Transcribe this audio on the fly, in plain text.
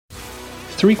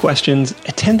3 questions,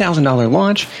 a $10,000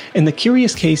 launch, and the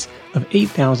curious case of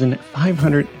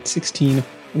 8,516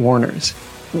 Warners.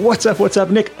 What's up?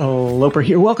 Nick Loper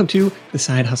here. Welcome to The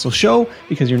Side Hustle Show,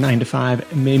 because your 9 to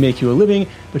 5 may make you a living,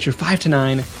 but your 5 to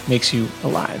 9 makes you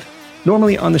alive.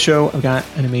 Normally on the show, I've got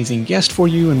an amazing guest for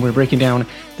you, and we're breaking down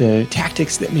the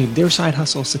tactics that made their side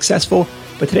hustle successful.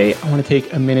 But today, I want to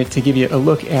take a minute to give you a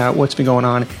look at what's been going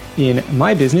on in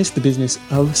my business, the business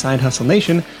of Side Hustle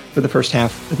Nation, for the first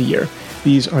half of the year.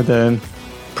 These are the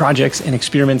projects and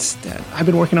experiments that I've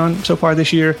been working on so far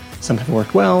this year. Some have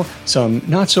worked well, some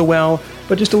not so well,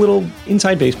 but just a little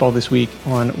inside baseball this week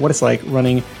on what it's like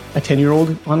running a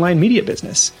 10-year-old online media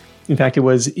business. In fact, it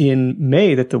was in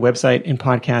May that the website and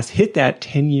podcast hit that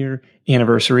 10-year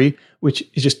anniversary, which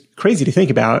is just crazy to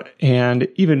think about. And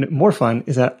even more fun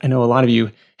is that I know a lot of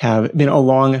you have been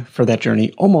along for that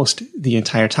journey almost the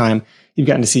entire time. You've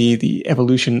gotten to see the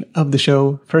evolution of the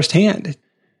show firsthand.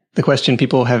 The question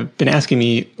people have been asking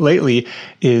me lately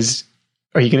is,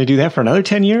 are you going to do that for another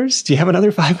 10 years? Do you have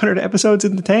another 500 episodes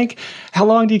in the tank? How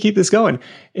long do you keep this going?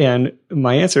 And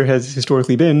my answer has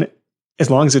historically been, as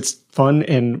long as it's fun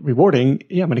and rewarding,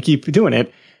 yeah, I'm going to keep doing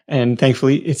it. And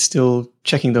thankfully, it's still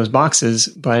checking those boxes.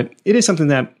 But it is something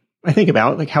that I think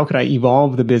about, like, how could I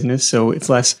evolve the business so it's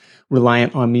less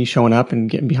reliant on me showing up and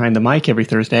getting behind the mic every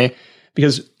Thursday?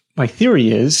 Because my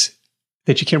theory is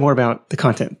that you care more about the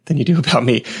content than you do about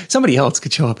me. Somebody else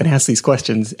could show up and ask these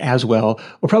questions as well,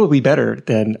 or probably better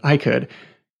than I could.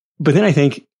 But then I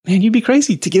think, man, you'd be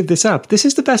crazy to give this up. This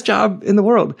is the best job in the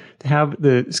world, to have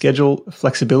the schedule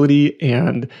flexibility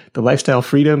and the lifestyle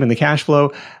freedom and the cash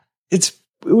flow. It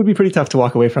would be pretty tough to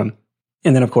walk away from.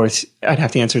 And then, of course, I'd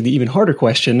have to answer the even harder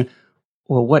question,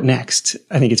 well, what next?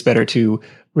 I think it's better to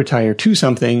retire to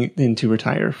something than to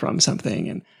retire from something.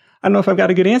 And I don't know if I've got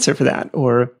a good answer for that,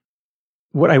 or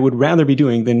what I would rather be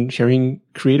doing than sharing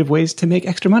creative ways to make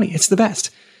extra money. It's the best.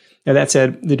 Now, that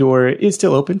said, the door is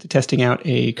still open to testing out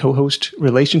a co-host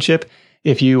relationship.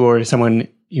 If you or someone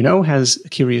you know has a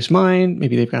curious mind,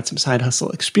 maybe they've got some side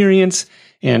hustle experience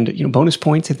and, bonus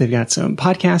points if they've got some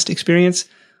podcast experience,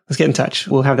 let's get in touch.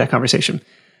 We'll have that conversation.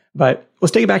 But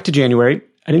let's take it back to January.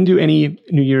 I didn't do any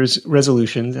New Year's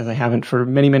resolutions, as I haven't for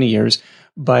many, many years,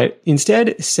 but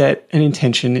instead set an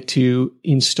intention to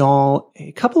install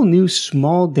a couple new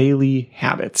small daily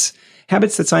habits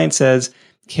that science says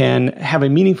can have a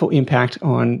meaningful impact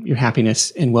on your happiness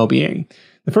and well-being.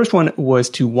 The first one was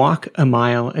to walk a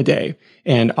mile a day.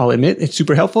 And I'll admit it's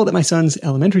super helpful that my son's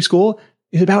elementary school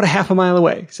is about a half a mile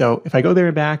away. So if I go there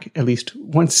and back at least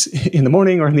once in the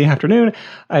morning or in the afternoon,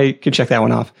 I can check that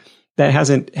one off. That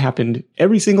hasn't happened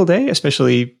every single day,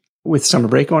 especially with summer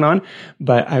break going on.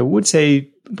 But I would say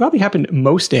it probably happened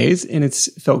most days, and it's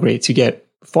felt great to get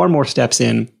far more steps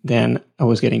in than I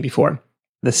was getting before.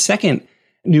 The second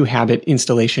new habit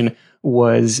installation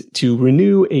was to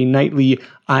renew a nightly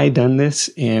I done this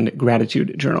and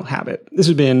gratitude journal habit. This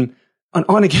has been an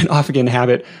on-again, off-again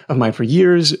habit of mine for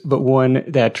years, but one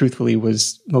that truthfully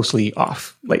was mostly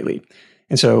off lately.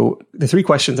 And so the 3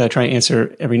 questions I try to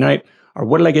answer every night are,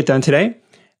 what did I get done today?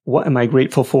 What am I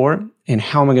grateful for? And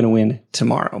how am I going to win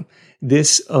tomorrow?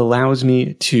 This allows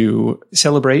me to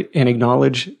celebrate and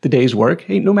acknowledge the day's work.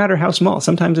 Hey, no matter how small.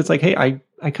 Sometimes it's like, hey,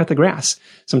 I cut the grass.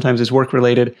 Sometimes it's work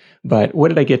related, but what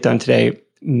did I get done today?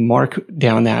 Mark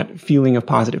down that feeling of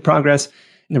positive progress.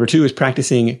 Number 2 is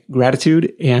practicing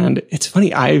gratitude. And it's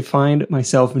funny, I find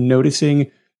myself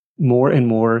noticing more and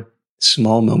more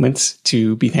small moments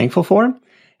to be thankful for.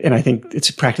 And I think it's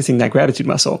practicing that gratitude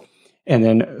muscle. And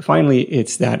then finally,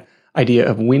 it's that idea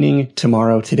of winning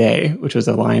tomorrow today, which was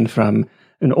a line from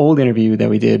an old interview that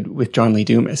we did with John Lee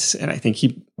Dumas. And I think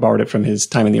he borrowed it from his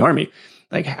time in the Army.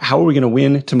 Like, how are we going to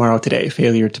win tomorrow today?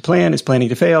 Failure to plan is planning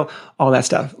to fail, all that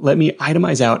stuff. Let me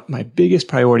itemize out my biggest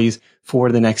priorities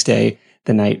for the next day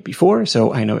the night before,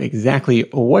 so I know exactly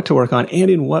what to work on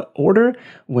and in what order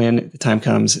when the time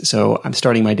comes. So I'm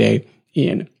starting my day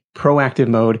in proactive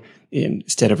mode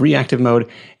instead of reactive mode.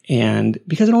 And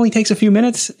because it only takes a few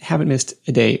minutes, haven't missed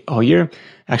a day all year.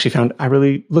 I actually found I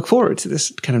really look forward to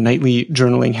this kind of nightly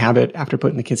journaling habit after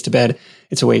putting the kids to bed.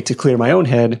 It's a way to clear my own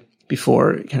head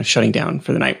before kind of shutting down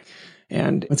for the night.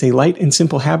 And it's a light and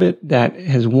simple habit that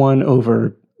has won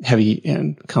over heavy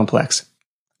and complex.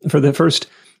 For the first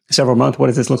several months, what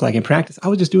does this look like in practice? I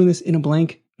was just doing this in a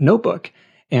blank notebook.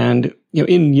 And,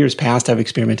 in years past, I've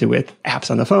experimented with apps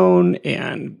on the phone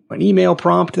and an email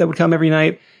prompt that would come every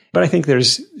night. But I think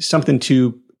there's something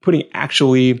to putting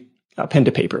actually pen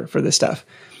to paper for this stuff.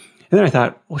 And then I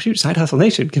thought, well, shoot, Side Hustle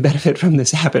Nation can benefit from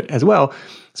this habit as well.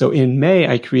 So in May,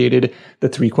 I created the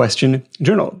 3-question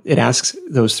journal. It asks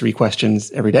those 3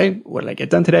 questions every day. What did I get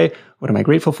done today? What am I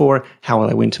grateful for? How will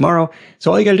I win tomorrow?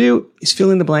 So all you got to do is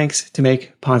fill in the blanks to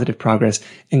make positive progress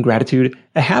and gratitude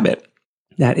a habit.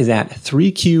 That is at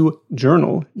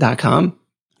 3qjournal.com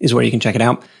is where you can check it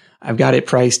out. I've got it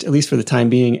priced, at least for the time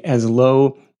being, as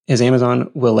low as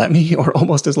Amazon will let me, or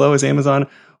almost as low as Amazon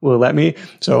will let me.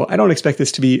 So I don't expect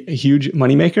this to be a huge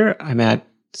moneymaker. I'm at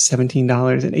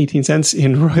 $17.18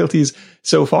 in royalties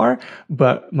so far,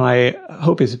 but my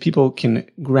hope is that people can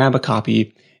grab a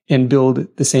copy and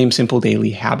build the same simple daily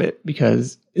habit,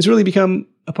 because it's really become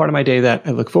a part of my day that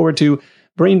I look forward to.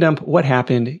 Brain dump what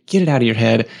happened, get it out of your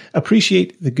head,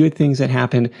 appreciate the good things that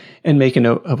happened, and make a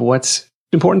note of what's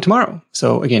important tomorrow.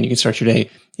 So again, you can start your day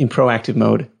in proactive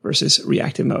mode versus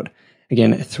reactive mode.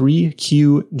 Again,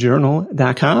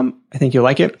 3qjournal.com. I think you'll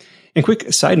like it. And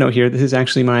quick side note here, this is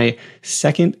actually my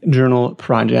second journal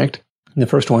project. And the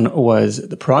first one was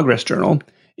the Progress Journal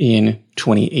in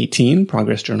 2018,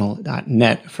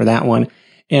 progressjournal.net for that one.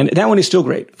 And that one is still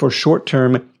great for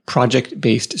short-term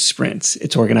project-based sprints.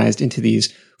 It's organized into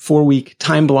these 4-week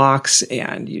time blocks,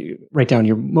 and you write down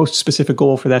your most specific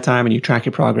goal for that time and you track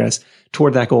your progress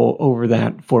toward that goal over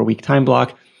that 4-week time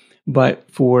block. But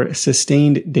for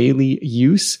sustained daily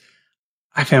use,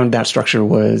 I found that structure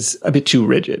was a bit too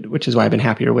rigid, which is why I've been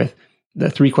happier with the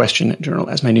 3-question journal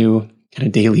as my new kind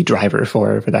of daily driver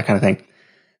for that kind of thing.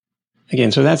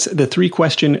 Again, so that's the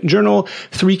 3-question journal.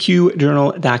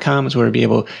 3qjournal.com is where you'll be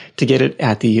able to get it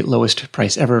at the lowest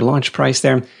price ever, launch price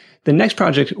there. The next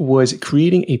project was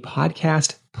creating a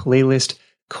podcast playlist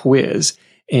quiz.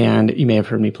 And you may have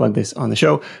heard me plug this on the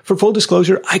show. For full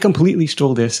disclosure, I completely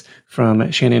stole this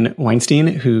from Shannon Weinstein,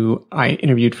 who I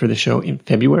interviewed for the show in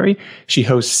February. She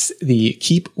hosts the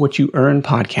Keep What You Earn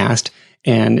podcast,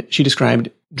 and she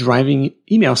described driving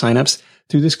email signups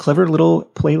through this clever little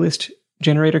playlist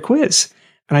generator quiz.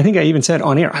 And I think I even said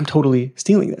on air, I'm totally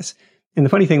stealing this. And the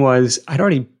funny thing was, I'd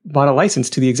already bought a license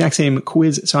to the exact same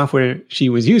quiz software she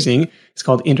was using. It's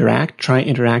called Interact.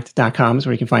 Tryinteract.com is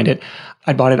where you can find it.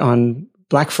 I bought it on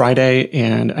Black Friday,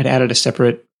 and I'd added a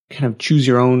separate kind of choose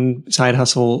your own side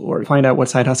hustle or find out what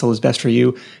side hustle is best for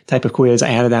you type of quiz.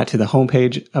 I added that to the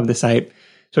homepage of the site.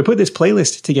 So I put this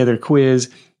playlist together quiz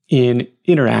in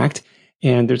Interact,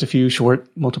 and there's a few short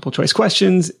multiple choice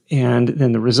questions. And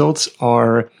then the results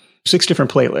are 6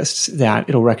 different playlists that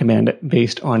it'll recommend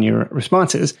based on your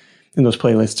responses. And those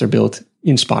playlists are built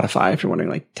in Spotify, if you're wondering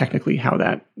like technically how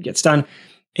that gets done.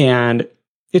 And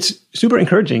it's super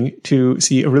encouraging to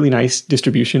see a really nice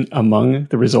distribution among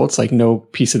the results. Like no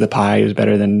piece of the pie is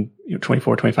better than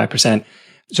 24, 25%.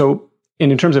 So,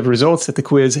 and in terms of results that the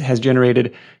quiz has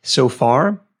generated so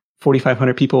far,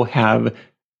 4,500 people have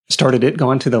started it,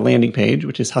 gone to the landing page,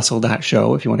 which is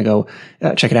hustle.show if you want to go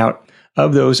check it out.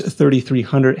 Of those,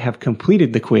 3,300 have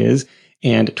completed the quiz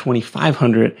and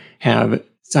 2,500 have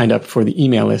signed up for the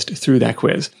email list through that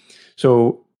quiz.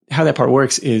 So how that part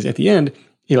works is at the end,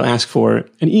 it'll ask for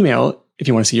an email if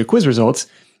you want to see your quiz results,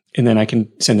 and then I can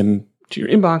send them to your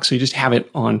inbox, so you just have it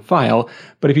on file.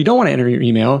 But if you don't want to enter your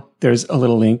email, there's a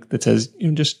little link that says,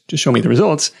 just show me the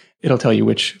results. It'll tell you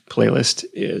which playlist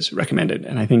is recommended.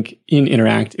 And I think in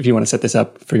Interact, if you want to set this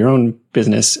up for your own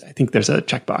business, I think there's a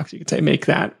checkbox. You could say, make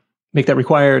that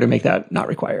required or make that not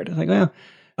required. It's like, well,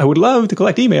 I would love to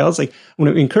collect emails. Like, I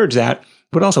want to encourage that,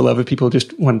 but also love if people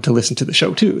just wanted to listen to the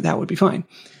show too. That would be fine.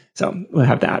 So we'll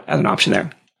have that as an option there.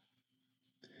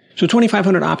 So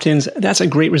 2,500 opt-ins, that's a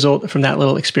great result from that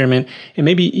little experiment. And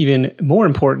maybe even more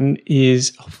important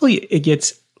is hopefully it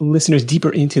gets listeners deeper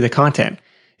into the content.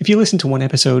 If you listen to one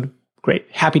episode, great,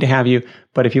 happy to have you.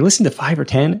 But if you listen to 5 or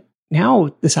 10,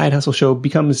 now the Side Hustle Show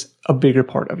becomes a bigger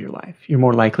part of your life. You're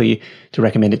more likely to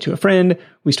recommend it to a friend.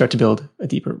 We start to build a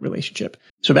deeper relationship.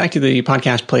 So back to the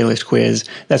podcast playlist quiz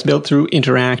that's built through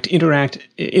Interact. Interact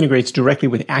integrates directly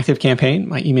with ActiveCampaign,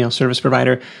 my email service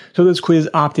provider. So those quiz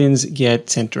opt-ins get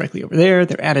sent directly over there.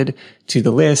 They're added to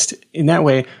the list in that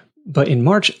way. But in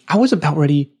March, I was about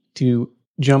ready to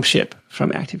jump ship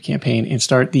from ActiveCampaign and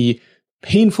start the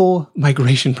painful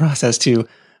migration process to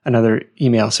another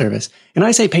email service. And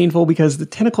I say painful because the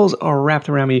tentacles are wrapped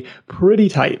around me pretty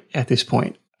tight at this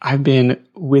point. I've been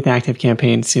with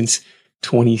ActiveCampaign since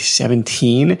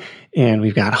 2017, and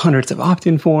we've got hundreds of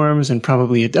opt-in forms and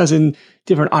probably a dozen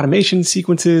different automation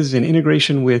sequences and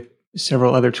integration with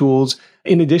several other tools.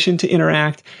 In addition to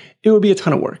Interact, it would be a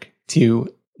ton of work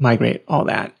to migrate all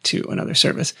that to another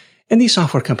service. And these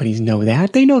software companies know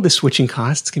that. They know the switching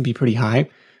costs can be pretty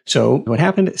high. So what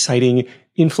happened, citing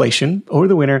inflation over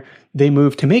the winter, they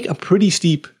moved to make a pretty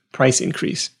steep price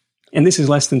increase And this is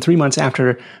less than 3 months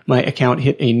after my account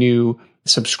hit a new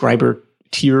subscriber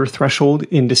tier threshold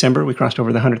in December. We crossed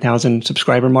over the 100,000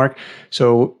 subscriber mark.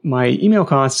 So my email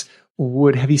costs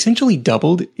would have essentially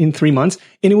doubled in 3 months.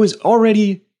 And it was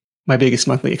already my biggest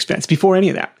monthly expense before any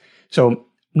of that. So I'm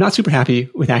not super happy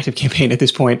with ActiveCampaign at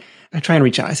this point. I try and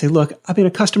reach out. I say, look, I've been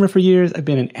a customer for years. I've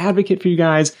been an advocate for you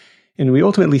guys. And we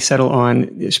ultimately settle on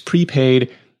this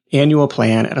prepaid annual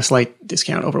plan at a slight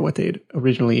discount over what they'd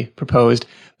originally proposed.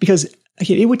 Because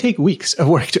again, it would take weeks of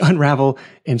work to unravel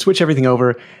and switch everything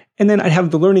over. And then I'd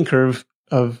have the learning curve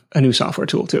of a new software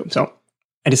tool too. So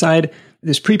I decide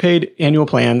this prepaid annual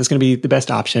plan is going to be the best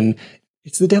option.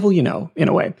 It's the devil you know, in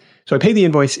a way. So I pay the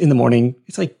invoice in the morning.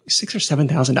 It's like $6,000 or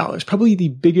 $7,000, probably the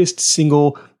biggest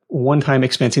single one-time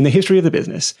expense in the history of the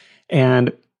business.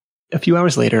 And a few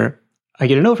hours later, I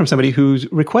get a note from somebody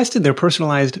who's requested their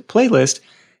personalized playlist.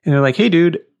 And they're like, hey,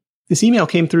 dude, this email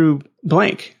came through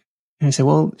blank. And I said,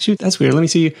 well, shoot, that's weird. Let me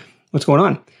see what's going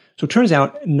on. So it turns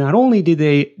out not only did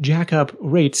they jack up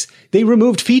rates, they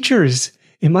removed features.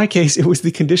 In my case, it was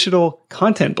the conditional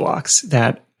content blocks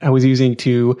that I was using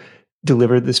to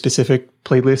deliver the specific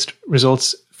playlist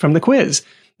results from the quiz.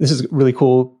 This is a really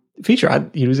cool feature. I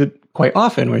use it quite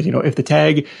often where, if the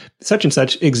tag such and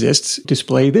such exists,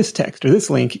 display this text or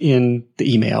this link in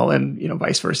the email and,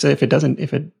 vice versa. If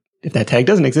that tag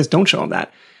doesn't exist, don't show them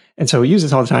that. And so we use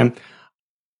this all the time.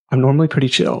 I'm normally pretty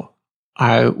chill.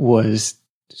 I was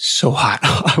so hot.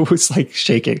 I was like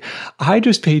shaking. I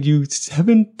just paid you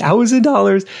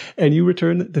 $7,000 and you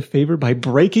returned the favor by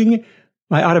breaking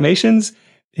my automations.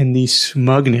 And the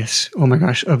smugness, oh my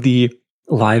gosh, of the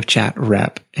live chat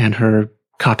rep and her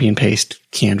copy and paste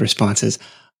canned responses.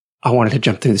 I wanted to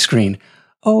jump through the screen.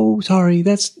 Oh, sorry,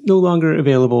 that's no longer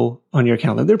available on your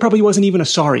account. There probably wasn't even a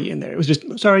sorry in there. It was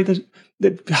just, sorry,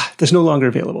 that's no longer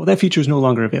available. That feature is no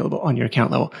longer available on your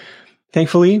account level.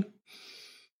 Thankfully, a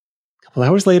couple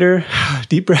hours later,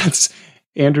 deep breaths,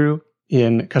 Andrew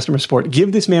in customer support,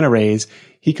 give this man a raise.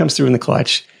 He comes through in the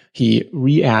clutch. He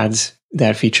re-adds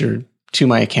that feature to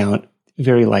my account,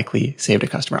 very likely saved a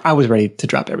customer. I was ready to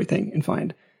drop everything and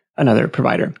find another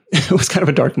provider. It was kind of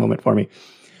a dark moment for me.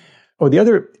 Oh, the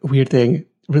other weird thing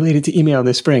related to email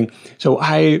this spring. So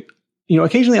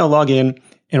occasionally I'll log in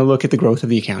and I'll look at the growth of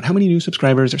the account. How many new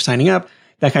subscribers are signing up?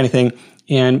 That kind of thing.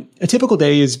 And a typical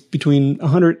day is between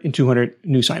 100 and 200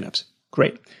 new signups.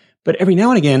 Great. But every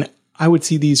now and again, I would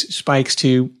see these spikes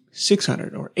to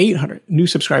 600 or 800 new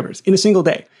subscribers in a single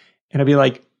day. And I'd be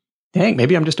like, dang,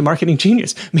 maybe I'm just a marketing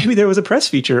genius. Maybe there was a press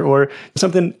feature or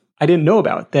something I didn't know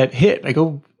about that hit. I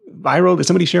go viral. Did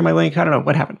somebody share my link? I don't know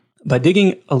what happened. But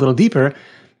digging a little deeper,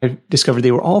 I discovered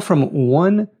they were all from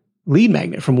one lead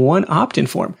magnet, from one opt-in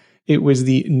form. It was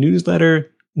the newsletter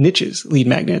niches lead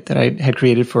magnet that I had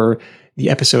created for the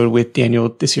episode with Daniel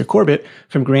Desir Corbett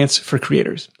from Grants for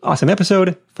Creators. Awesome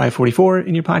episode, 544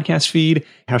 in your podcast feed,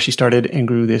 how she started and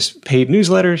grew this paid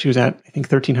newsletter. She was at, I think,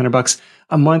 $1,300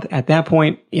 a month at that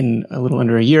point in a little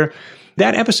under a year.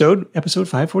 That episode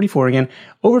 544 again,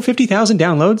 over 50,000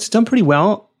 downloads, done pretty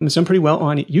well. It's done pretty well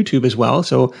on YouTube as well.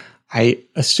 So I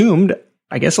assumed,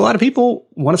 I guess a lot of people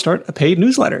want to start a paid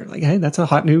newsletter. Like, hey, that's a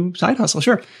hot new side hustle.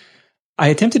 Sure. I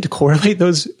attempted to correlate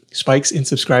those spikes in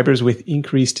subscribers with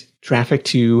increased traffic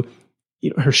to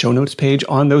her show notes page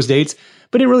on those dates,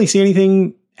 but didn't really see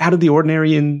anything out of the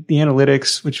ordinary in the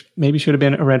analytics, which maybe should have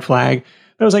been a red flag.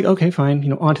 But I was like, okay,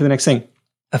 fine, on to the next thing.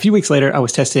 A few weeks later, I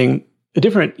was testing a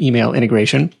different email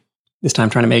integration, this time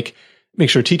trying to make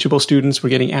sure Teachable students were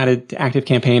getting added to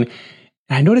ActiveCampaign. And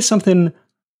I noticed something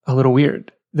a little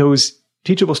weird. Those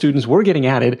Teachable students were getting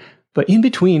added, but in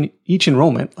between each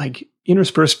enrollment, like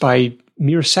interspersed by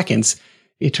mere seconds,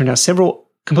 it turned out several,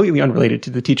 completely unrelated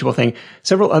to the Teachable thing,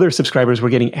 several other subscribers were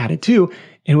getting added too.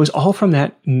 And it was all from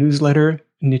that newsletter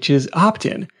niches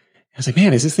opt-in. I was like,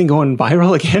 man, is this thing going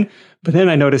viral again? But then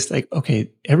I noticed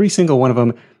okay, every single one of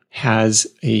them has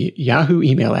a Yahoo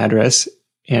email address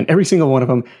and every single one of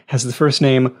them has the first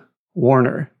name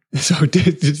Warner. So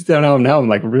now I'm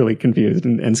like really confused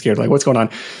and scared, like what's going on?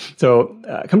 So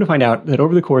come to find out that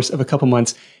over the course of a couple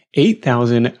months,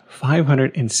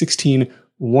 8,516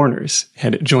 Warners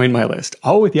had joined my list,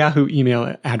 all with Yahoo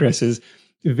email addresses.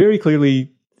 Very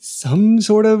clearly some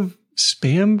sort of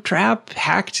spam trap,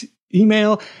 hacked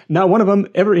email. Not one of them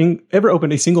ever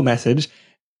opened a single message.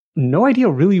 No idea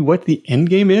really what the end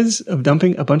game is of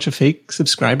dumping a bunch of fake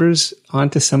subscribers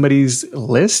onto somebody's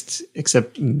list,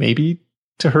 except maybe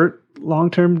to hurt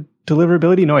long-term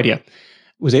deliverability. No idea.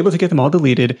 Was able to get them all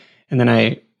deleted. And then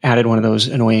I added one of those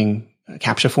annoying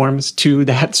CAPTCHA forms to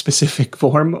that specific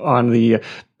form on the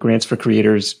Grants for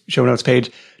Creators show notes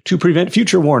page to prevent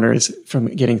future Warners from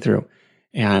getting through.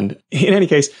 And in any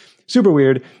case, Super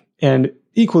weird. And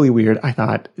equally weird, I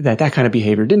thought that kind of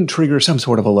behavior didn't trigger some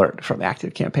sort of alert from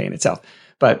ActiveCampaign itself.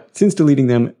 But since deleting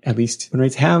them, at least win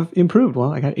rates have improved.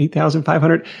 Well, I got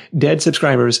 8,500 dead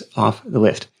subscribers off the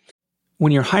list.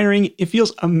 When you're hiring, it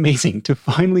feels amazing to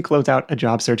finally close out a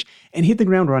job search and hit the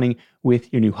ground running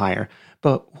with your new hire.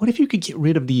 But what if you could get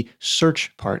rid of the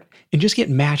search part and just get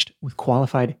matched with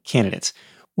qualified candidates?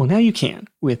 Well, now you can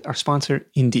with our sponsor,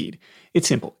 Indeed. It's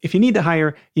simple. If you need to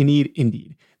hire, you need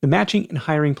Indeed. The matching and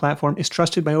hiring platform is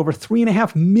trusted by over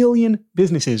 3.5 million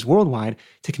businesses worldwide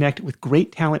to connect with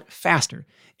great talent faster.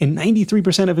 And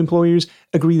 93% of employers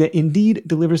agree that Indeed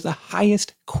delivers the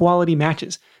highest quality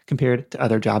matches compared to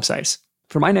other job sites.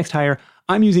 For my next hire,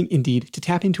 I'm using Indeed to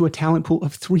tap into a talent pool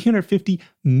of 350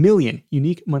 million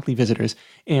unique monthly visitors.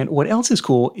 And what else is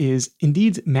cool is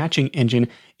Indeed's matching engine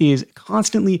is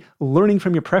constantly learning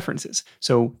from your preferences.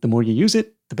 So the more you use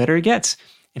it, the better it gets.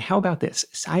 And how about this?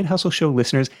 Side Hustle Show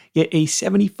listeners get a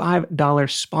 $75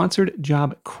 sponsored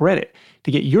job credit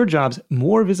to get your jobs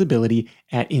more visibility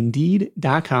at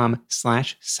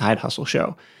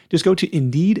Indeed.com/sidehustleshow. Just go to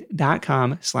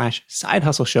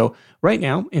Indeed.com/sidehustleshow right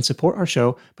now and support our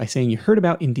show by saying you heard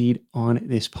about Indeed on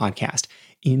this podcast.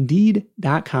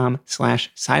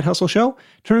 Indeed.com/sidehustleshow.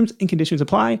 Terms and conditions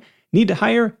apply. Need to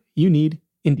hire? You need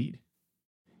Indeed.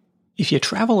 If you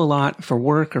travel a lot for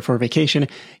work or for vacation,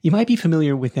 you might be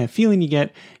familiar with that feeling you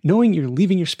get knowing you're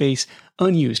leaving your space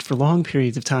unused for long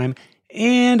periods of time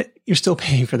and you're still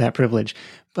paying for that privilege.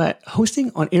 But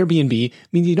hosting on Airbnb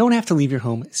means you don't have to leave your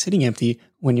home sitting empty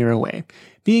when you're away.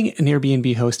 Being an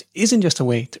Airbnb host isn't just a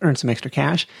way to earn some extra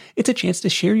cash. It's a chance to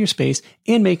share your space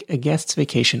and make a guest's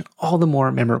vacation all the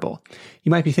more memorable. You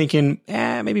might be thinking,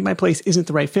 maybe my place isn't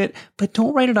the right fit, but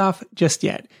don't write it off just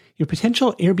yet. Your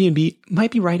potential Airbnb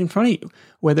might be right in front of you.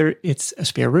 Whether it's a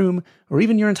spare room or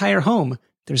even your entire home,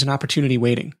 there's an opportunity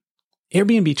waiting.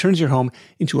 Airbnb turns your home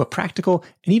into a practical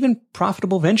and even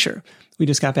profitable venture. We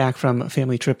just got back from a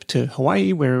family trip to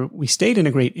Hawaii where we stayed in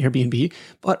a great Airbnb,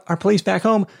 but our place back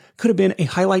home could have been a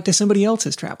highlight to somebody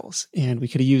else's travels, and we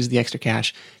could have used the extra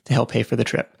cash to help pay for the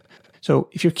trip. So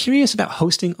if you're curious about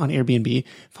hosting on Airbnb,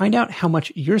 find out how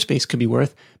much your space could be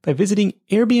worth by visiting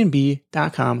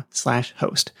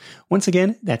airbnb.com/host. Once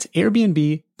again, that's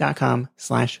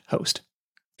airbnb.com/host.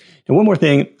 And one more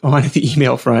thing on the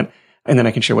email front, and then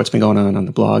I can share what's been going on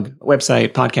the blog, website,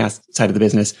 podcast side of the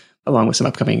business, along with some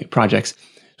upcoming projects.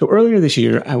 So earlier this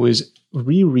year, I was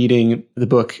rereading the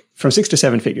book From 6 to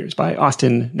 7 Figures by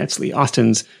Austin Netzley.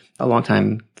 Austin's a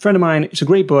longtime friend of mine. It's a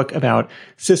great book about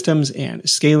systems and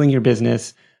scaling your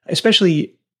business,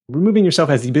 especially removing yourself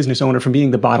as the business owner from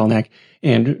being the bottleneck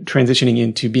and transitioning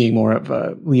into being more of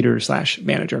a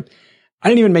leader/manager. I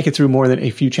didn't even make it through more than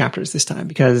a few chapters this time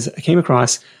because I came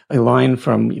across a line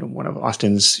from one of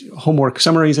Austin's homework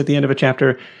summaries at the end of a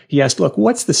chapter. He asked, look,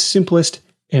 what's the simplest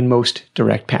and most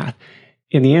direct path?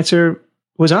 And the answer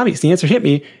was obvious. The answer hit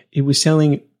me. It was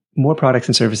selling more products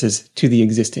and services to the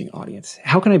existing audience.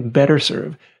 How can I better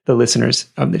serve the listeners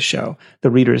of this show,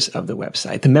 the readers of the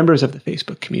website, the members of the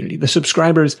Facebook community, the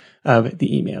subscribers of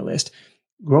the email list?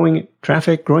 Growing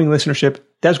traffic, growing listenership,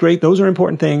 that's great. Those are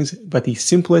important things. But the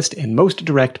simplest and most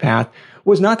direct path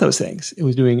was not those things. It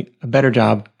was doing a better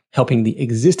job helping the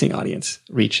existing audience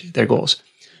reach their goals.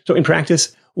 So in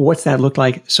practice, what's that looked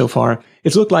like so far?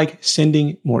 It's looked like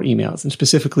sending more emails. And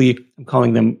specifically, I'm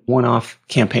calling them one-off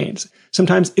campaigns.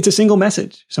 Sometimes it's a single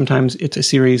message. Sometimes it's a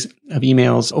series of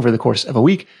emails over the course of a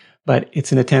week. But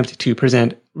it's an attempt to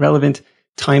present relevant,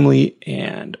 timely,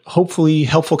 and hopefully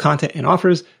helpful content and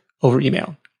offers over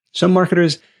email. Some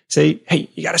marketers say, hey,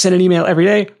 you got to send an email every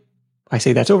day. I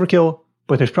say that's overkill,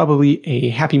 but there's probably a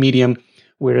happy medium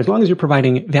where as long as you're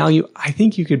providing value, I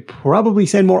think you could probably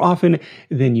send more often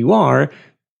than you are,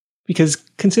 because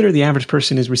consider the average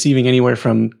person is receiving anywhere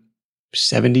from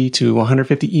 70 to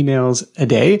 150 emails a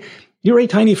day. You're a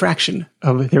tiny fraction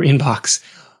of their inbox.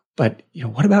 But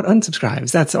what about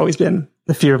unsubscribes? That's always been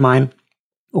the fear of mine.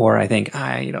 Or I think,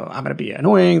 I'm going to be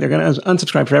annoying. They're going to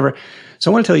unsubscribe forever.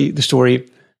 So I want to tell you the story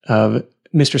of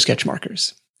Mr. Sketch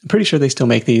Markers. I'm pretty sure they still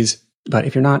make these, but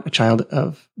if you're not a child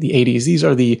of the 80s, these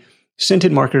are the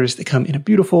scented markers. They come in a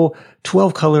beautiful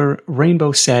 12-color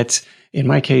rainbow set. In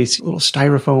my case, a little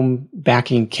styrofoam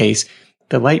backing case.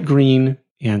 The light green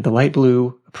and the light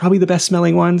blue are probably the best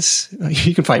smelling ones.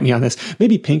 You can fight me on this.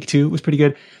 Maybe pink too was pretty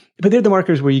good. But they're the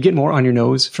markers where you get more on your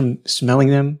nose from smelling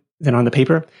them than on the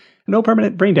paper. No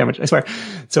permanent brain damage, I swear.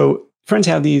 So friends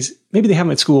have these. Maybe they have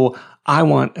them at school. I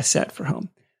want a set for home.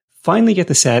 Finally get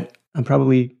the set. I'm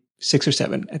probably 6 or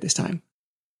 7 at this time.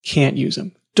 Can't use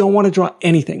them. Don't want to draw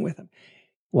anything with them.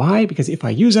 Why? Because if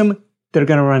I use them, they're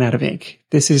going to run out of ink.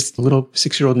 This is little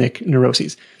 6-year-old Nick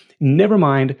neuroses. Never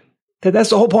mind that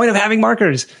that's the whole point of having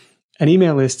marketers. An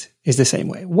email list is the same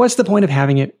way. What's the point of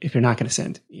having it if you're not going to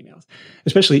send emails?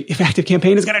 Especially if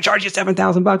ActiveCampaign is going to charge you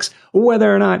 $7,000,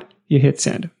 whether or not you hit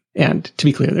send. And to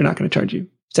be clear, they're not going to charge you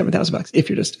 $7,000 if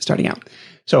you're just starting out.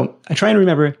 So I try and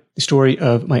remember the story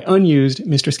of my unused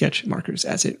Mr. Sketch markers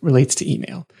as it relates to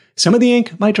email. Some of the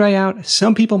ink might dry out.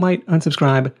 Some people might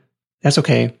unsubscribe. That's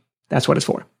okay. That's what it's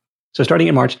for. So starting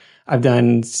in March, I've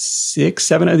done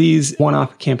 7 of these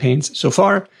one-off campaigns so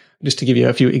far. Just to give you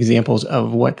a few examples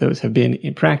of what those have been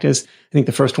in practice. I think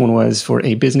the first one was for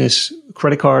a business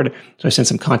credit card. So I sent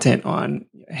some content on,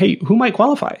 hey, who might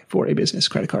qualify for a business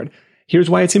credit card? Here's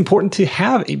why it's important to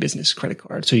have a business credit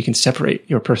card so you can separate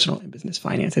your personal and business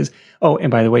finances. Oh,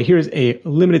 and by the way, here's a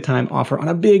limited time offer on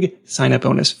a big sign up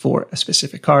bonus for a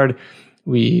specific card.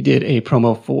 We did a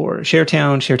promo for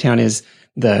ShareTown. ShareTown is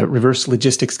the reverse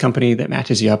logistics company that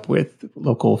matches you up with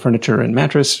local furniture and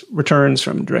mattress returns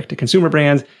from direct to consumer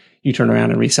brands. You turn around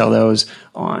and resell those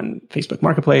on Facebook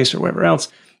Marketplace or wherever else,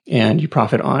 and you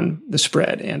profit on the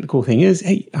spread. And the cool thing is,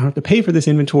 hey, I don't have to pay for this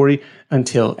inventory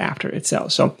until after it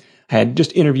sells. So I had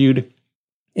just interviewed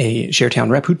a ShareTown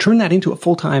rep who turned that into a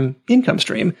full-time income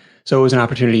stream. So it was an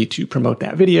opportunity to promote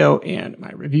that video and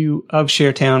my review of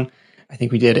ShareTown. I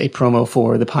think we did a promo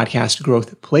for the podcast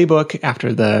growth playbook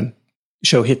after the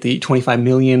show hit the 25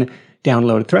 million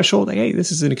download threshold. Like, hey,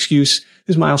 this is an excuse.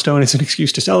 This milestone is an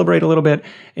excuse to celebrate a little bit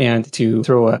and to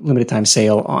throw a limited time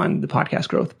sale on the podcast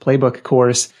growth playbook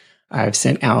course. I've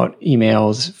sent out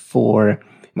emails for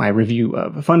my review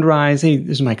of Fundrise. Hey,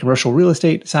 this is my commercial real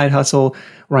estate side hustle.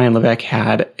 Ryan Levesque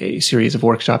had a series of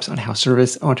workshops on how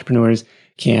service entrepreneurs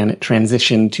can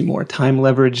transition to more time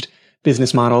leveraged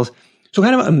business models. So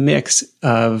kind of a mix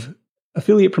of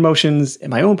affiliate promotions and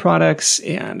my own products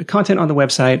and content on the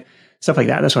website, stuff like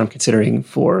that. That's what I'm considering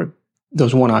for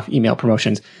those one-off email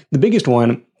promotions. The biggest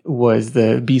one was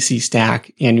the BC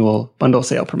Stack annual bundle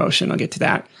sale promotion. I'll get to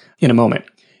that in a moment.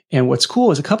 And what's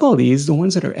cool is a couple of these, the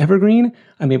ones that are evergreen,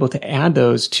 I'm able to add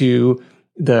those to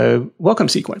the welcome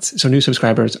sequence. So new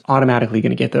subscribers automatically going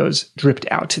to get those dripped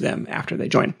out to them after they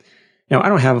join. Now, I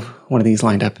don't have one of these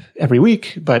lined up every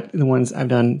week, but the ones I've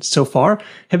done so far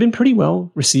have been pretty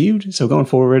well received. So going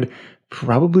forward,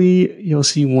 probably you'll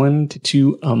see 1 to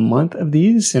 2 a month of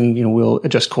these, and we'll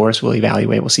adjust course, we'll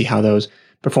evaluate, we'll see how those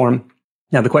perform.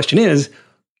 Now, the question is,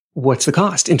 what's the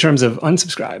cost in terms of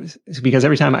unsubscribes? Because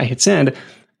every time I hit send,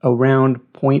 around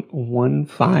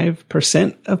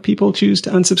 0.15% of people choose to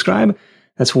unsubscribe.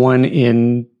 That's 1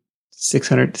 in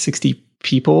 660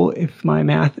 people, if my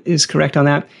math is correct on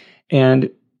that. And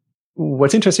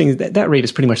what's interesting is that rate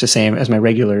is pretty much the same as my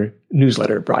regular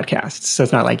newsletter broadcasts. So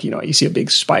it's not like, you see a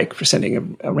big spike for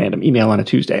sending a random email on a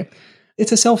Tuesday.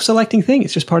 It's a self-selecting thing.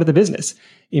 It's just part of the business.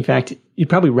 In fact, you'd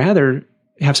probably rather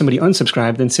have somebody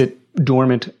unsubscribe than sit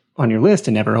dormant on your list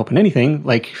and never open anything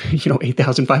like,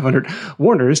 8,500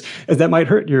 warners, as that might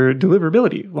hurt your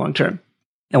deliverability long term.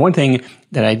 Now, one thing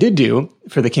that I did do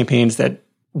for the campaigns that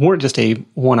weren't just a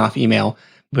one-off email,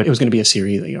 but it was going to be a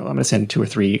series, I'm going to send 2 or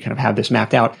 3, kind of have this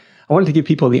mapped out. I wanted to give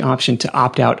people the option to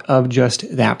opt out of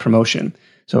just that promotion.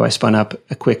 So I spun up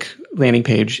a quick landing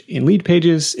page in Lead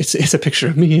Pages. It's a picture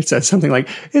of me. It says something like,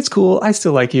 "It's cool. I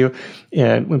still like you."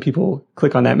 And when people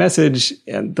click on that message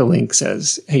and the link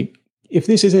says, "Hey, if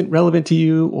this isn't relevant to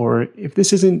you, or if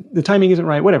the timing isn't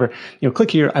right, whatever,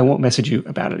 click here. I won't message you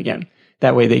about it again."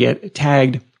 That way they get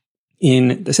tagged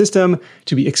in the system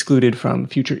to be excluded from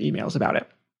future emails about it.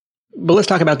 But let's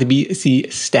talk about the BC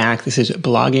Stack. This is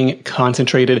blogging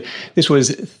concentrated. This was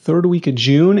 3rd week of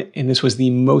June, and this was the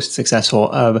most successful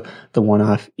of the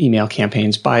one-off email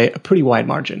campaigns by a pretty wide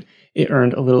margin. It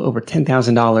earned a little over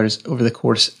 $10,000 over the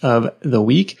course of the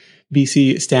week.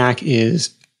 BC Stack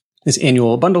is this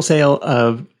annual bundle sale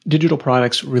of digital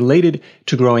products related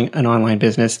to growing an online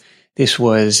business. This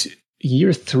was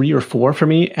year 3 or 4 for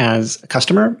me as a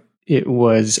customer. It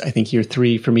was, I think, year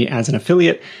 3 for me as an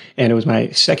affiliate, and it was my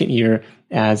 2nd year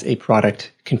as a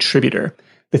product contributor.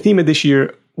 The theme of this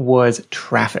year was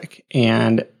traffic,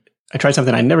 and I tried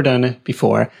something I'd never done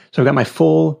before. So I've got my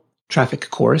full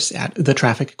traffic course at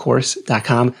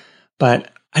thetrafficcourse.com,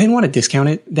 but I didn't want to discount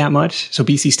it that much. So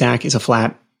BC Stack is a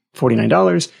flat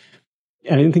 $49.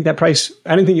 And I didn't think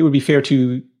it would be fair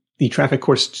to the traffic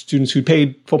course students who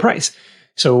paid full price.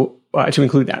 So to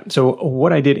include that. So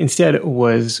what I did instead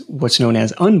was what's known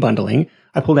as unbundling.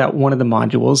 I pulled out one of the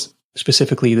modules,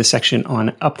 specifically the section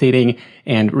on updating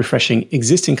and refreshing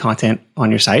existing content on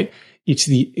your site. It's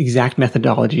the exact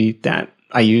methodology that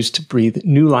I use to breathe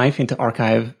new life into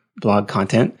archive blog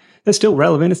content. That's still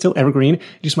relevant. It's still evergreen.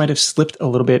 It just might have slipped a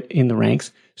little bit in the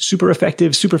ranks. Super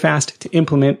effective, super fast to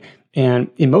implement. and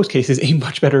in most cases, a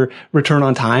much better return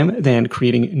on time than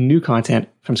creating new content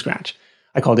from scratch.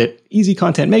 I called it Easy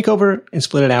Content Makeover and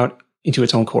split it out into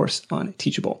its own course on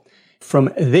Teachable.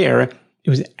 From there, it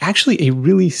was actually a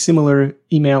really similar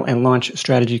email and launch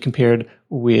strategy compared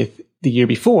with the year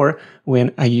before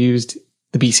when I used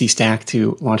the BC Stack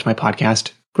to launch my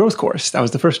podcast growth course. That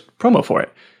was the first promo for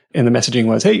it. And the messaging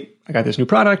was, hey, I got this new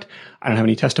product. I don't have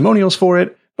any testimonials for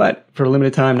it, but for a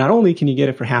limited time, not only can you get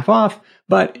it for half off,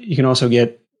 but you can also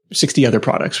get 60 other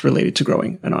products related to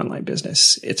growing an online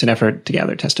business. It's an effort to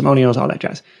gather testimonials, all that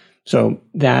jazz. So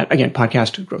that, again,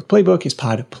 podcast growth playbook is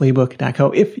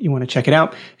podplaybook.co. If you want to check it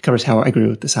out, it covers how I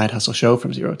grew the Side Hustle Show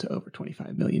from 0 to over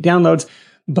 25 million downloads.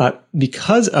 But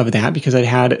because of that, because I'd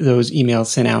had those emails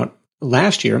sent out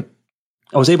last year,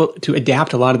 I was able to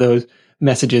adapt a lot of those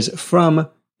messages from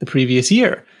the previous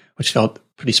year, which felt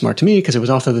pretty smart to me because it was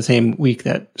also the same week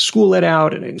that school let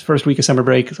out and it's first week of summer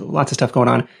break. So lots of stuff going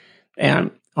on.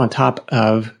 And on top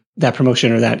of that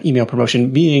promotion or that email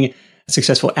promotion being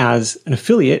successful as an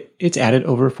affiliate, it's added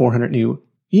over 400 new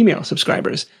email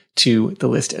subscribers to the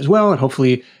list as well. And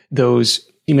hopefully those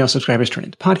email subscribers turn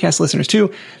into podcast listeners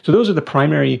too. So those are the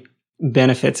primary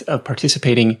benefits of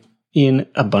participating in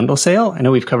a bundle sale. I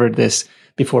know we've covered this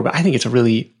before, but I think it's a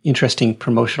really interesting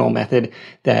promotional method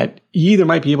that you either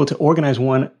might be able to organize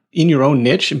one in your own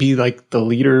niche and be like the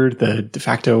leader, the de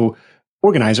facto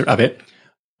organizer of it,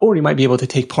 or you might be able to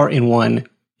take part in one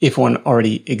if one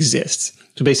already exists.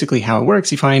 So basically how it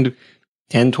works, you find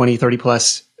 10, 20, 30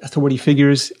 plus authority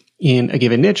figures in a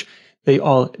given niche. They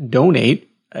all donate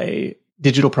a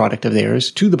digital product of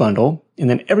theirs to the bundle, and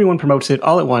then everyone promotes it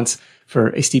all at once for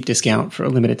a steep discount for a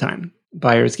limited time.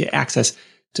 Buyers get access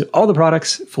to all the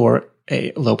products for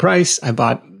a low price. I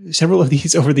bought several of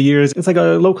these over the years. It's like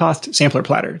a low-cost sampler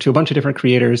platter to a bunch of different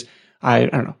creators. I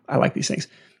don't know. I like these things.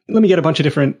 Let me get a bunch of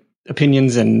different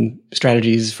opinions and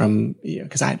strategies from,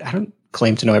 because I don't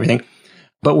claim to know everything.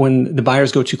 But when the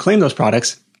buyers go to claim those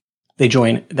products, they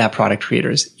join that product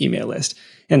creator's email list.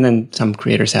 And then some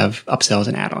creators have upsells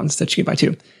and add-ons that you can buy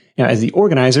too. Now, as the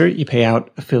organizer, you pay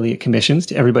out affiliate commissions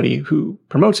to everybody who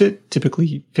promotes it,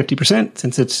 typically 50%,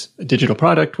 since it's a digital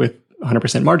product with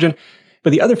 100% margin.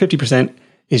 But the other 50%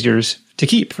 is yours to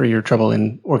keep for your trouble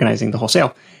in organizing the whole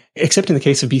sale. Except in the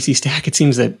case of BC Stack, it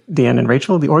seems that Dan and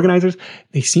Rachel, the organizers,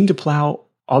 they seem to plow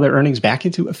all their earnings back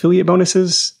into affiliate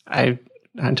bonuses. I'm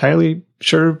not entirely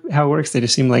sure how it works. They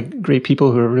just seem like great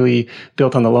people who are really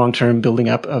built on the long-term building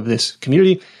up of this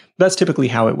community. That's typically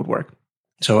how it would work.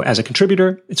 So as a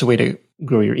contributor, it's a way to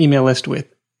grow your email list with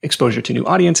exposure to new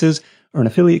audiences, earn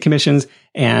affiliate commissions,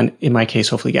 and in my case,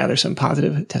 hopefully gather some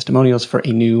positive testimonials for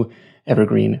a new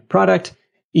evergreen product.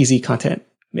 Easy content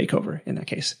makeover in that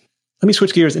case. Let me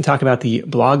switch gears and talk about the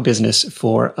blog business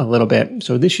for a little bit.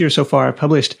 So this year so far, I've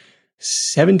published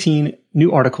 17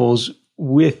 new articles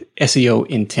with SEO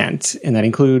intent, and that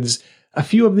includes a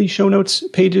few of the show notes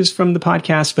pages from the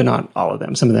podcast, but not all of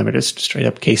them. Some of them are just straight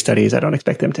up case studies. I don't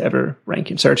expect them to ever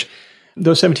rank in search.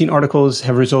 Those 17 articles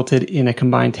have resulted in a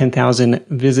combined 10,000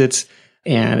 visits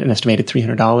and an estimated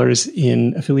 $300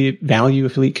 in affiliate value,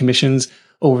 affiliate commissions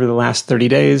over the last 30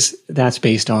 days. That's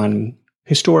based on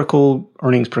historical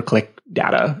earnings per click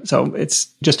data. So it's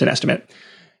just an estimate.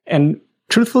 And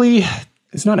truthfully,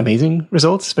 it's not amazing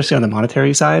results, especially on the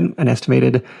monetary side. An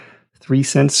estimated 3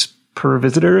 cents per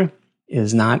visitor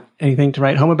is not anything to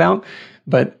write home about.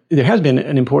 But there has been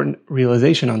an important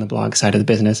realization on the blog side of the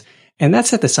business, and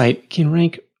that's that the site can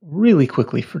rank really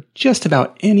quickly for just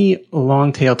about any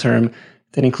long tail term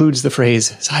that includes the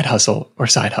phrase side hustle or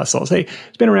side hustles. Hey,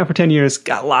 it's been around for 10 years,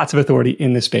 got lots of authority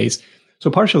in this space.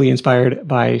 So partially inspired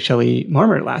by Shelley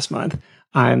Marmer last month,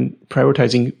 I'm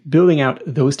prioritizing building out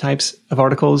those types of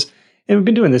articles. And we've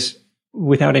been doing this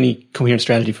without any coherent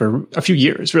strategy for a few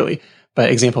years, really. But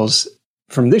examples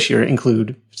from this year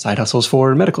include side hustles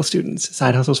for medical students,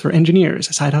 side hustles for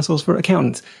engineers, side hustles for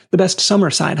accountants, the best summer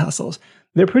side hustles.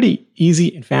 They're pretty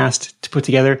easy and fast to put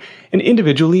together. And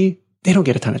individually, they don't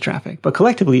get a ton of traffic, but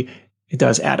collectively, it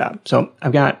does add up. So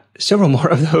I've got several more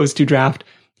of those to draft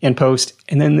and post.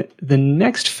 And then the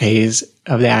next phase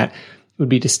of that would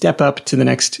be to step up to the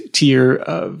next tier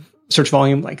of search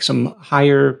volume, like some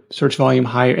higher search volume,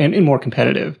 higher and more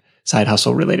competitive side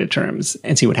hustle related terms,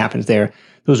 and see what happens there.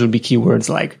 Those would be keywords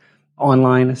like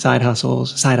online side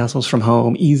hustles from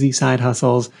home, easy side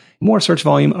hustles, more search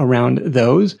volume around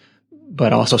those,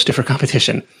 but also stiffer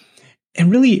competition.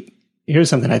 And really, here's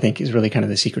something I think is really kind of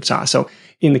the secret sauce. So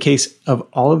in the case of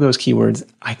all of those keywords,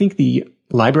 I think the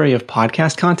library of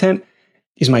podcast content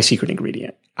is my secret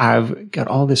ingredient. I've got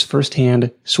all this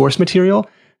firsthand source material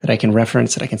that I can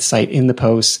reference, that I can cite in the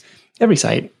posts. Every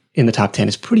site in the top 10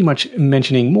 is pretty much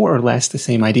mentioning more or less the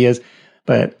same ideas,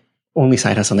 but only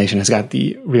Side Hustle Nation has got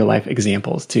the real life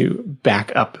examples to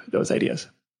back up those ideas.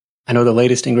 I know the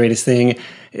latest and greatest thing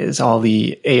is all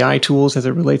the AI tools as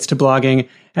it relates to blogging.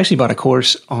 I actually bought a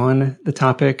course on the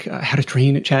topic, how to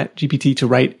train ChatGPT to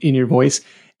write in your voice.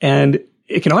 And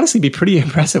it can honestly be pretty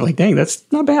impressive. Like, dang, that's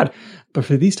not bad. But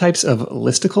for these types of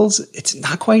listicles, it's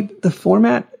not quite the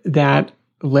format that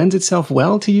lends itself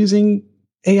well to using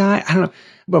AI. I don't know.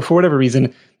 But for whatever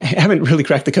reason, I haven't really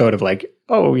cracked the code of like,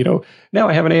 oh, now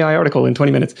I have an AI article in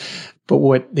 20 minutes. But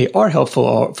what they are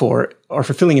helpful for are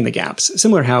for filling in the gaps.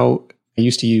 Similar how I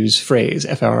used to use Frase,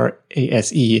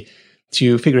 Frase,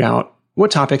 to figure out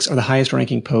what topics are the highest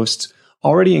ranking posts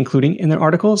already including in their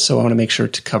articles. So I want to make sure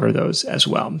to cover those as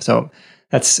well. So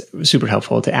that's super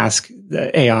helpful to ask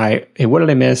the AI, hey, what did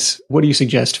I miss? What do you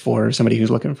suggest for somebody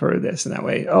who's looking for this? And that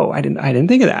way, oh, I didn't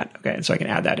think of that. Okay. And so I can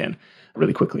add that in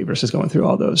really quickly versus going through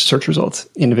all those search results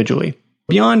individually.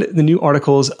 Beyond the new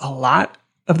articles, a lot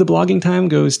of the blogging time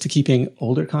goes to keeping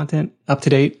older content up to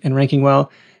date and ranking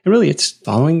well. And really, it's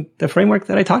following the framework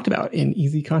that I talked about in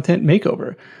Easy Content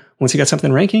Makeover. Once you got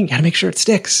something ranking, you got to make sure it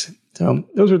sticks. So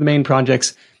those are the main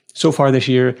projects so far this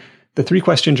year. The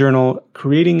 3-question journal,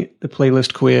 creating the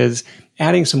playlist quiz,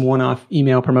 adding some one-off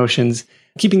email promotions,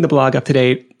 keeping the blog up to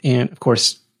date, and of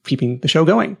course, keeping the show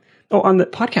going. Oh, on the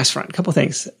podcast front, a couple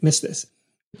things. Missed this.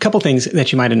 A couple things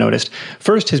that you might have noticed.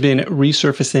 First has been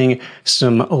resurfacing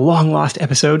some long-lost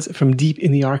episodes from deep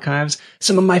in the archives.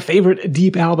 Some of my favorite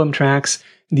deep album tracks.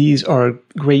 These are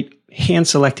great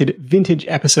hand-selected vintage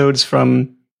episodes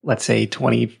from, let's say,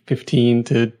 2015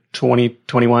 to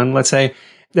 2021, let's say,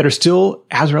 that are still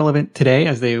as relevant today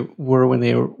as they were when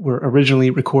they were originally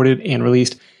recorded and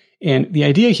released. And the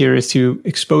idea here is to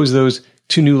expose those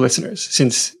to new listeners,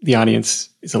 since the audience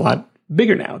is a lot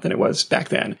bigger now than it was back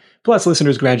then. Plus,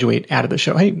 listeners graduate out of the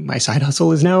show. Hey, my side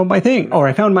hustle is now my thing. Or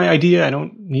I found my idea. I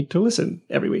don't need to listen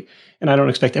every week. And I don't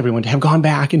expect everyone to have gone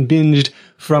back and binged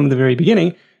from the very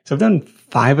beginning. So I've done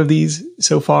 5 of these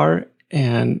so far.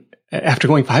 And after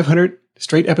going 500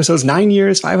 straight episodes, 9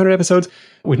 years, 500 episodes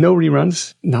with no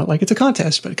reruns, not like it's a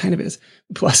contest, but it kind of is.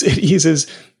 Plus, it eases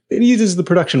the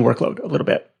production workload a little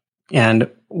bit.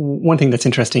 And one thing that's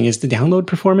interesting is the download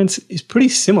performance is pretty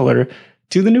similar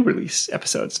to the new release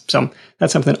episodes. So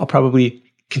that's something I'll probably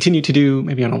continue to do,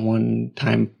 maybe on a 1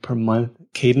 time per month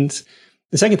cadence.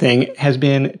 The second thing has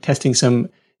been testing some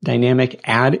dynamic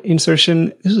ad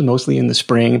insertion. This is mostly in the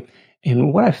spring.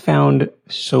 And what I've found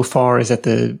so far is that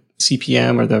the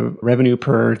CPM, or the revenue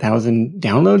per 1,000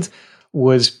 downloads,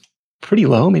 was pretty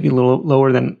low, maybe a little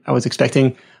lower than I was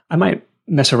expecting. I might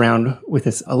mess around with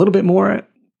this a little bit more,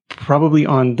 probably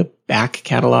on the back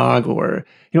catalog, or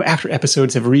after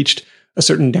episodes have reached a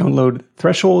certain download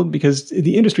threshold, because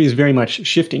the industry is very much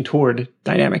shifting toward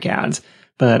dynamic ads.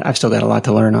 But I've still got a lot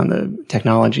to learn on the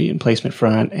technology and placement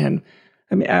front. And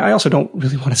I mean, I also don't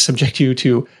really want to subject you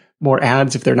to more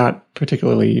ads if they're not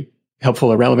particularly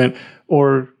helpful or relevant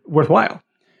or worthwhile.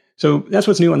 So that's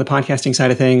what's new on the podcasting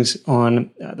side of things.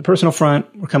 On the personal front,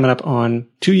 we're coming up on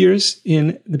 2 years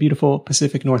in the beautiful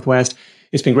Pacific Northwest.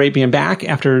 It's been great being back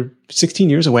after 16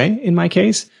 years away in my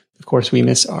case. Of course, we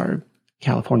miss our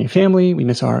California family. We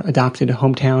miss our adopted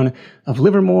hometown of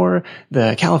Livermore,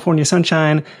 the California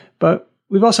sunshine. But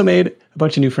we've also made a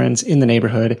bunch of new friends in the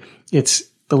neighborhood. It's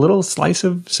the little slice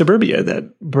of suburbia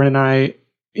that Brent and I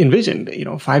envisioned,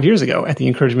 5 years ago at the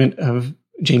encouragement of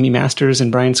Jamie Masters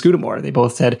and Brian Scudamore. They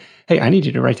both said, hey, I need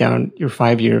you to write down your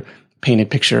 5-year painted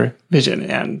picture vision.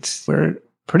 And we're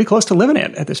pretty close to living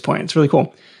it at this point. It's really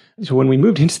cool. So when we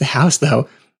moved into the house, though,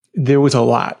 there was a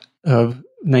lot of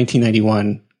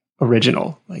 1991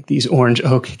 original, like these orange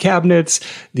oak cabinets,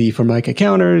 the Formica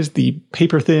counters, the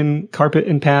paper-thin carpet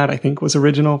and pad, I think was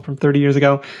original from 30 years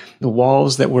ago. The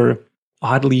walls that were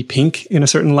oddly pink in a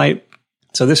certain light.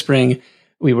 So this spring,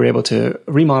 we were able to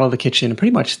remodel the kitchen and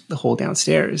pretty much the whole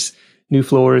downstairs. New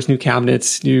floors, new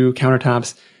cabinets, new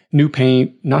countertops, new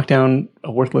paint, knock down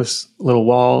a worthless little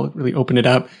wall, really open it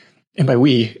up. And by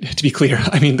we, to be clear,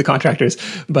 I mean the contractors.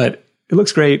 But it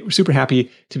looks great. We're super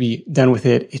happy to be done with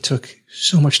it. It took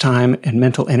so much time and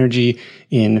mental energy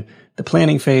in the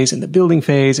planning phase and the building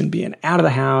phase and being out of the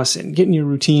house and getting your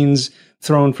routines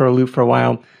thrown for a loop for a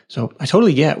while. So I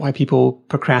totally get why people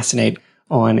procrastinate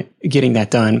on getting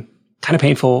that done. Kind of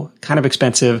painful, kind of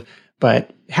expensive,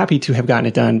 but happy to have gotten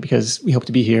it done because we hope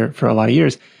to be here for a lot of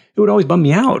years. It would always bum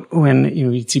me out when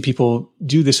you'd see people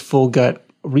do this full gut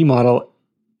remodel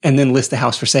and then list the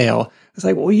house for sale. It's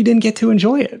like, well, you didn't get to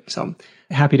enjoy it. So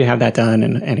happy to have that done.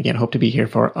 And again, hope to be here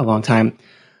for a long time.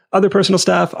 Other personal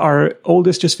stuff, our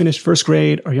oldest just finished first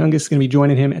grade. Our youngest is going to be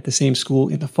joining him at the same school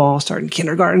in the fall, starting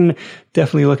kindergarten.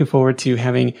 Definitely looking forward to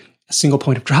having a single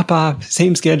point of drop-off,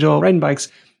 same schedule, riding bikes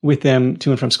with them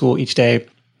to and from school each day.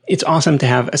 It's awesome to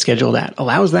have a schedule that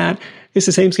allows that. It's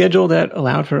the same schedule that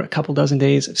allowed for a couple dozen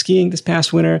days of skiing this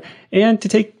past winter and to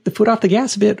take the foot off the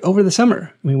gas a bit over the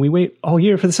summer. I mean, we wait all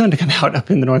year for the sun to come out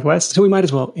up in the Northwest, so we might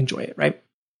as well enjoy it, right?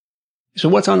 So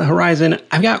what's on the horizon?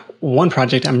 I've got one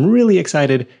project I'm really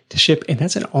excited to ship, and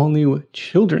that's an all-new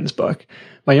children's book.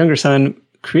 My younger son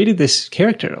created this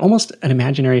character, almost an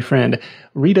imaginary friend,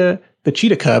 Rita the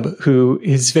cheetah cub, who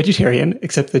is vegetarian,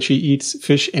 except that she eats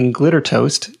fish and glitter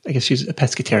toast. I guess she's a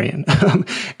pescatarian.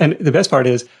 And the best part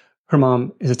is her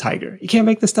mom is a tiger. You can't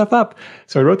make this stuff up.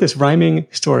 So I wrote this rhyming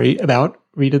story about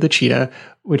Rita the cheetah,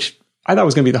 which I thought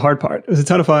was going to be the hard part. It was a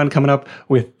ton of fun coming up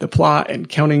with the plot and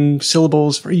counting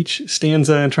syllables for each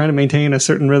stanza and trying to maintain a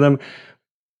certain rhythm.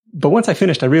 But once I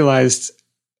finished, I realized,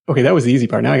 okay, that was the easy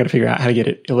part. Now I got to figure out how to get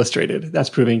it illustrated.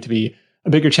 That's proving to be a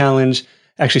bigger challenge.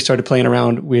 I actually started playing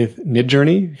around with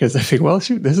Midjourney because I figured, well,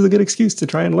 shoot, this is a good excuse to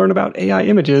try and learn about AI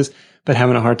images, but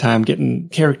having a hard time getting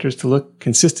characters to look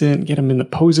consistent, get them in the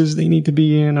poses they need to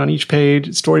be in on each page,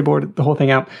 storyboard the whole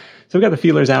thing out. So we've got the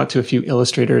feelers out to a few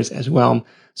illustrators as well.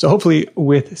 So hopefully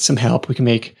with some help, we can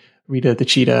make Rita the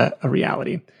cheetah a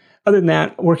reality. Other than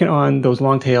that, working on those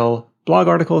long tail blog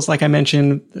articles, like I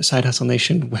mentioned. The Side Hustle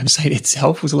Nation website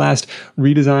itself was last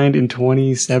redesigned in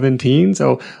 2017,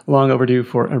 so long overdue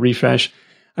for a refresh.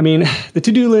 I mean, the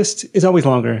to-do list is always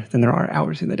longer than there are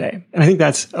hours in the day. And I think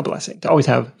that's a blessing to always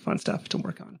have fun stuff to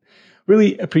work on.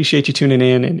 Really appreciate you tuning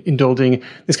in and indulging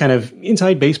this kind of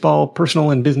inside baseball,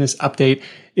 personal and business update.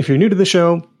 If you're new to the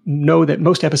show, know that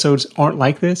most episodes aren't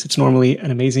like this. It's normally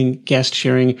an amazing guest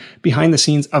sharing behind the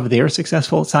scenes of their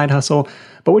successful side hustle.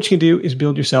 But what you can do is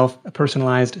build yourself a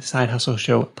personalized Side Hustle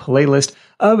Show playlist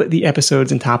of the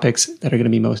episodes and topics that are going to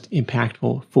be most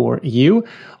impactful for you.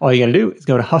 All you got to do is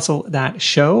go to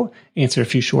hustle.show, answer a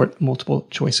few short multiple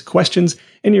choice questions,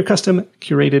 and your custom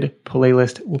curated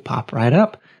playlist will pop right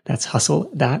up. That's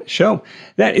hustle.show.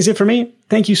 That is it for me.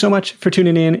 Thank you so much for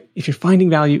tuning in. If you're finding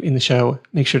value in the show,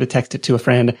 make sure to text it to a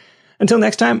friend. Until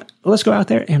next time, let's go out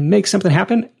there and make something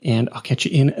happen. And I'll catch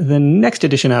you in the next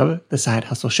edition of The Side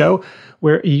Hustle Show,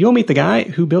 where you'll meet the guy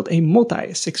who built a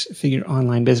multi-six-figure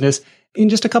online business in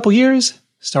just a couple years,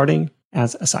 starting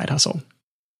as a side hustle.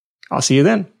 I'll see you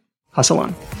then. Hustle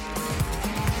on.